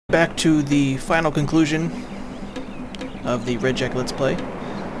back to the final conclusion of the Redjack Let's Play.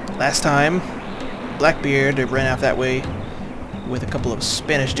 Last time, Blackbeard ran off that way with a couple of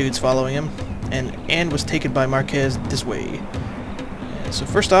Spanish dudes following him, and Anne was taken by Marquez this way. And so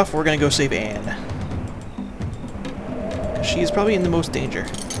first off, we're gonna go save Anne. She is probably in the most danger.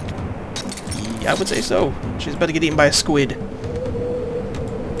 Yeah, I would say so. She's about to get eaten by a squid.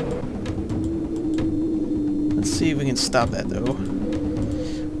 Let's see if we can stop that, though.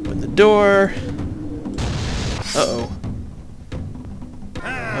 Open the door. Uh-oh.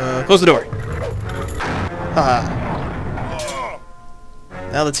 Close the door. Haha.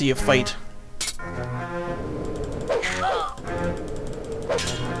 Now let's see you fight.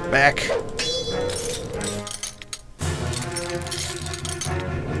 Back.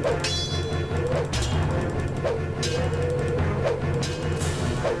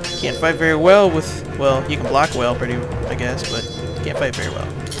 Can't fight very well with... Well, you can block well, pretty, I guess, but you can't fight very well.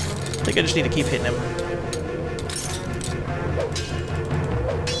 I think I just need to keep hitting him.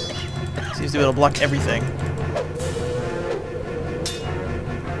 Seems to be able to block everything.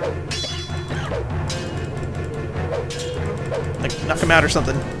 Like, knock him out or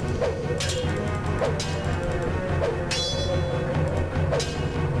something.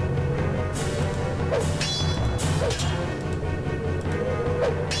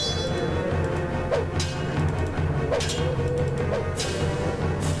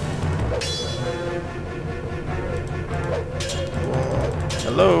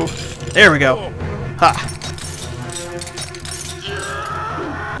 Hello? There we go. Ha!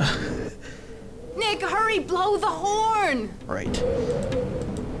 Nick, hurry, blow the horn! Right.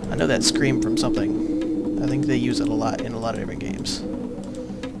 I know that scream from something. I think they use it a lot in a lot of different games.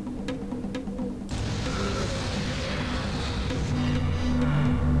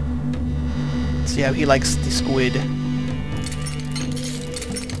 See how he likes the squid.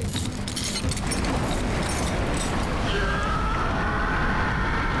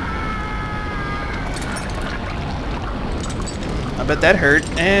 I bet that hurt,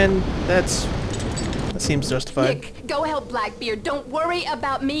 and that seems justified. Nick, go help Blackbeard. Don't worry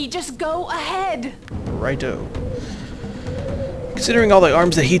about me. Just go ahead. Righto. Considering all the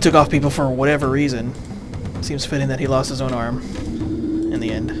arms that he took off people for whatever reason, it seems fitting that he lost his own arm in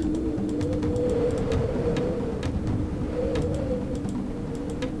the end.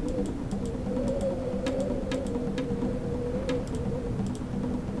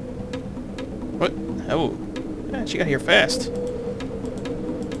 What? Oh. Yeah, she got here fast.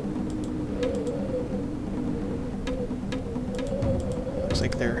 Looks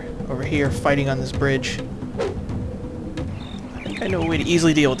like they're over here fighting on this bridge. I think I know a way to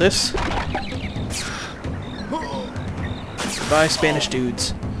easily deal with this. Goodbye, Spanish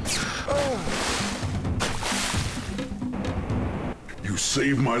dudes. You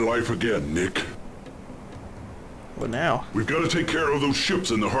saved my life again, Nick. What now? We've got to take care of those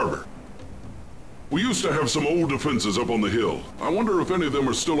ships in the harbor. We used to have some old defenses up on the hill. I wonder if any of them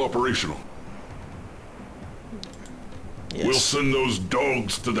are still operational. Yes. We'll send those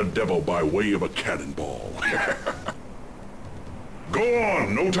dogs to the devil by way of a cannonball. Go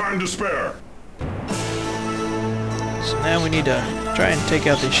on, no time to spare. So now we need to try and take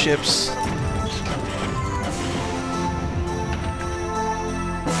out these ships.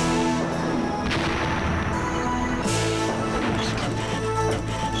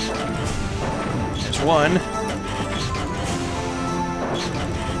 There's one.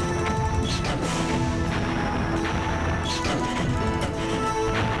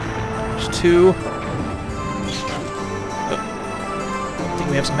 There's two. Oh. I think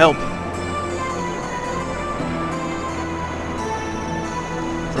we have some help.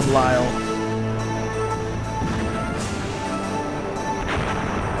 From Lyle.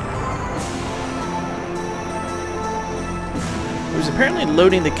 He was apparently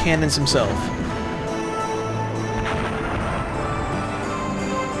loading the cannons himself.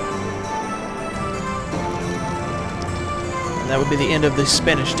 And that would be the end of the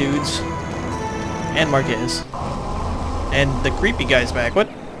Spanish dudes. And Marquez. And the creepy guy's back. What?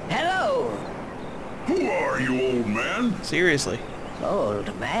 Hello, Who are you, old man? Seriously.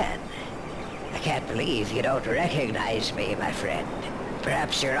 old man. I can't believe you don't recognize me, my friend.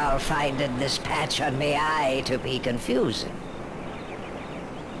 Perhaps you're all finding this patch on me eye to be confusing.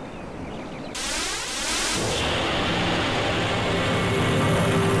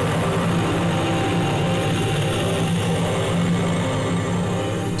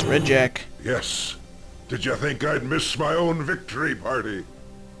 It's Redjack. Yes. Did you think I'd miss my own victory party?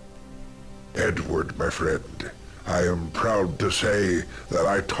 Edward, my friend, I am proud to say that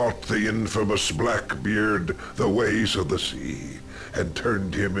I taught the infamous Blackbeard the ways of the sea. and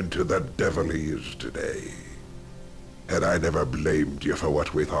turned him into the devil he is today. And I never blamed you for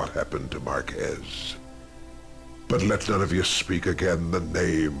what we thought happened to Marquez. But let none of you speak again the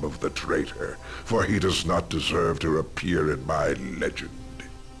name of the traitor, for he does not deserve to appear in my legend.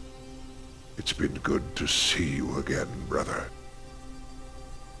 It's been good to see you again, brother.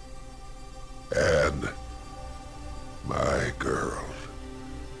 And my girl,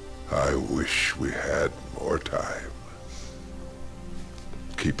 I wish we had more time.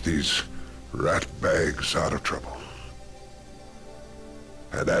 Keep these rat bags out of trouble.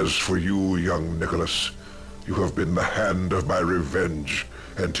 And as for you, young Nicholas, you have been the hand of my revenge,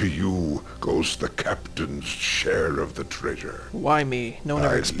 and to you goes the captain's share of the treasure. Why me? No one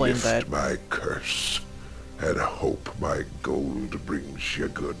ever explained that. I lift my curse, and hope my gold brings you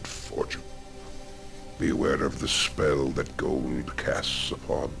good fortune. Beware of the spell that gold casts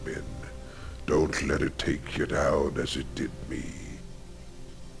upon men. Don't let it take you down as it did me.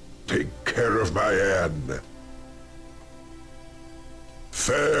 Take care of my Anne.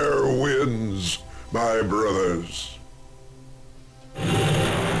 Fair winds, my brothers.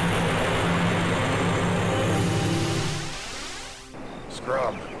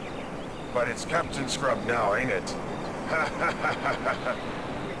 Scrub. But it's Captain Scrub now, ain't it?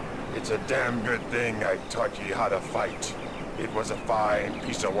 It's a damn good thing I taught ye how to fight. It was a fine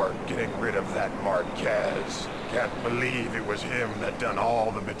piece of work getting rid of that Marquez. Can't believe it was him that done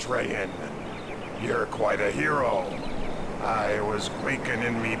all the betraying. You're quite a hero. I was quaking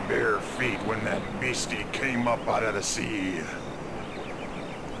in me bare feet when that beastie came up out of the sea.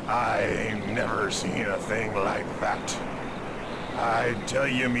 I ain't never seen a thing like that. I'd tell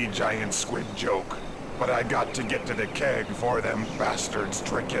you me giant squid joke, but I got to get to the keg before them bastards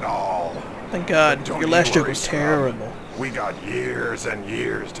drink it all. Thank God. Don't Your last you joke worry, was Scrub. terrible. We got years and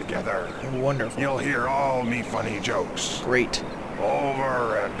years together. Wonderful. You'll hear all me funny jokes. Great.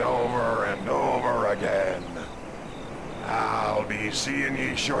 Over and over and over again. I'll be seeing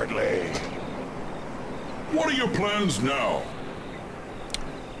ye shortly. What are your plans now?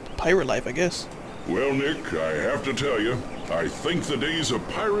 Pirate life, I guess. Well, Nick, I have to tell you, I think the days of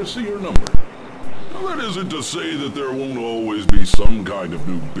piracy are numbered. Now, that isn't to say that there won't always be some kind of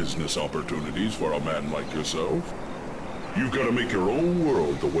new business opportunities for a man like yourself. You've got to make your own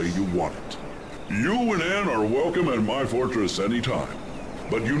world the way you want it. You and Anne are welcome at my fortress anytime.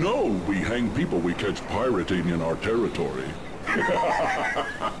 But you know we hang people we catch pirating in our territory.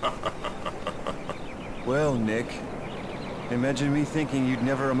 Well, Nick, imagine me thinking you'd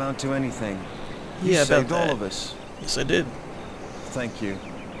never amount to anything. You Yeah, about saved that. all of us. Yes, I did. Thank you.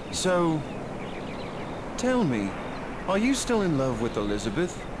 So, tell me, are you still in love with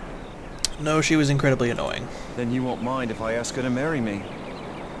Elizabeth? No, she was incredibly annoying. Then you won't mind if I ask her to marry me.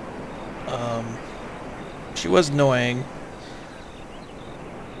 She was annoying.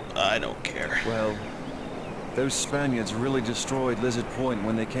 I don't care. Well, those Spaniards really destroyed Lizard Point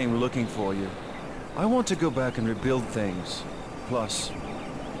when they came looking for you. I want to go back and rebuild things. Plus,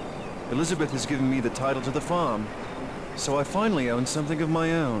 Elizabeth has given me the title to the farm, so I finally own something of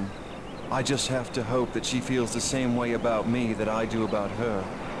my own. I just have to hope that she feels the same way about me that I do about her.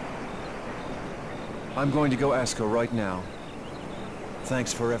 I'm going to go ask her right now.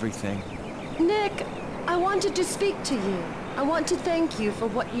 Thanks for everything. Nick, I wanted to speak to you. I want to thank you for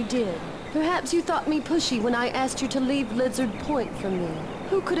what you did. Perhaps you thought me pushy when I asked you to leave Lizard Point for me.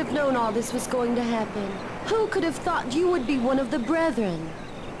 Who could have known all this was going to happen? Who could have thought you would be one of the brethren?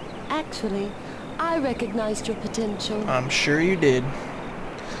 Actually, I recognized your potential. I'm sure you did.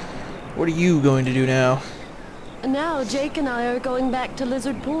 What are you going to do now? Now Jake and I are going back to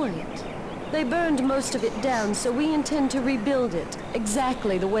Lizard Point. They burned most of it down, so we intend to rebuild it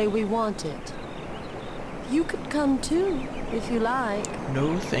exactly the way we want it. You could come too, if you like.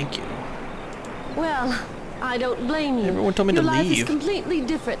 No, thank you. Well, I don't blame you. Everyone told me to Your life is leave. completely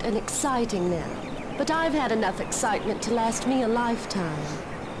different and exciting now. But I've had enough excitement to last me a lifetime.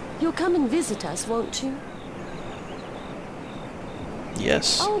 You'll come and visit us, won't you?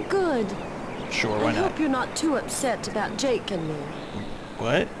 Yes. Oh, good. Sure, I why not? hope you're not too upset about Jake and me.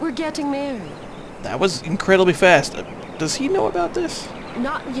 What? We're getting married. That was incredibly fast. Does he know about this?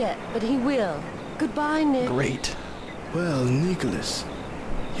 Not yet, but he will. Goodbye, Nick. Great. Well, Nicholas,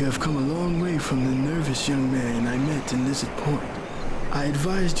 you have come a long way from the nervous young man I met in Lizard Point. I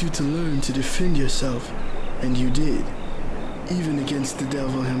advised you to learn to defend yourself, and you did. Even against the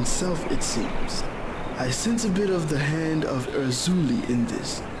devil himself, it seems. I sense a bit of the hand of Urzuli in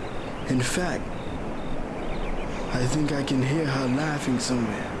this. In fact, I think I can hear her laughing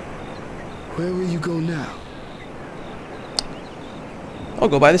somewhere. Where will you go now? I'll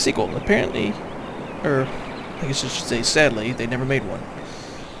go buy the sequel. Apparently, or I guess I should say sadly, they never made one.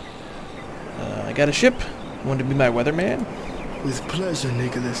 I got a ship. Want to be my weatherman? With pleasure,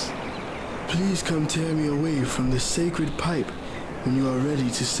 Nicholas. Please come tear me away from the sacred pipe when you are ready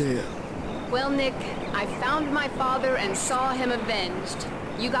to sail. Well, Nick, I found my father and saw him avenged.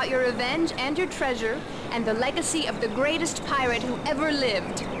 You got your revenge and your treasure, and the legacy of the greatest pirate who ever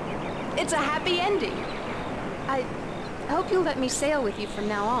lived. It's a happy ending. I hope you'll let me sail with you from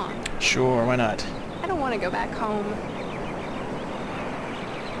now on. Sure, why not? I don't want to go back home.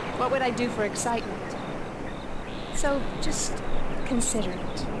 What would I do for excitement? So, just consider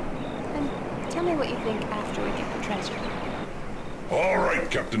it. And tell me what you think after we get the treasure. All right,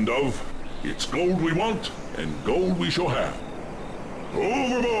 Captain Dove. It's gold we want, and gold we shall have.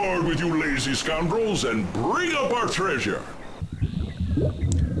 Overboard with you lazy scoundrels, and bring up our treasure!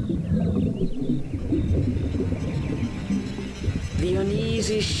 The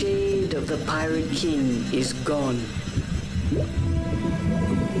uneasy shade of the Pirate King is gone.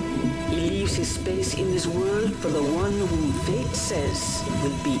 He leaves his space in this world for the one whom fate says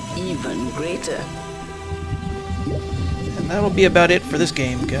will be even greater. And that'll be about it for this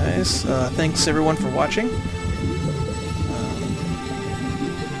game, guys. Thanks everyone for watching.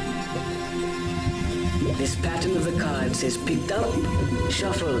 This pattern of the cards is picked up,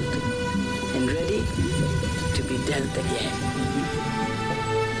 shuffled, and ready to be dealt again.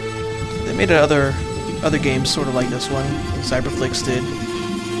 They made other games sort of like this one. Cyberflix did.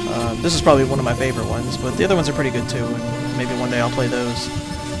 This is probably one of my favorite ones, but the other ones are pretty good too, and maybe one day I'll play those.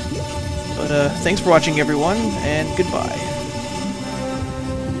 But thanks for watching everyone, and goodbye.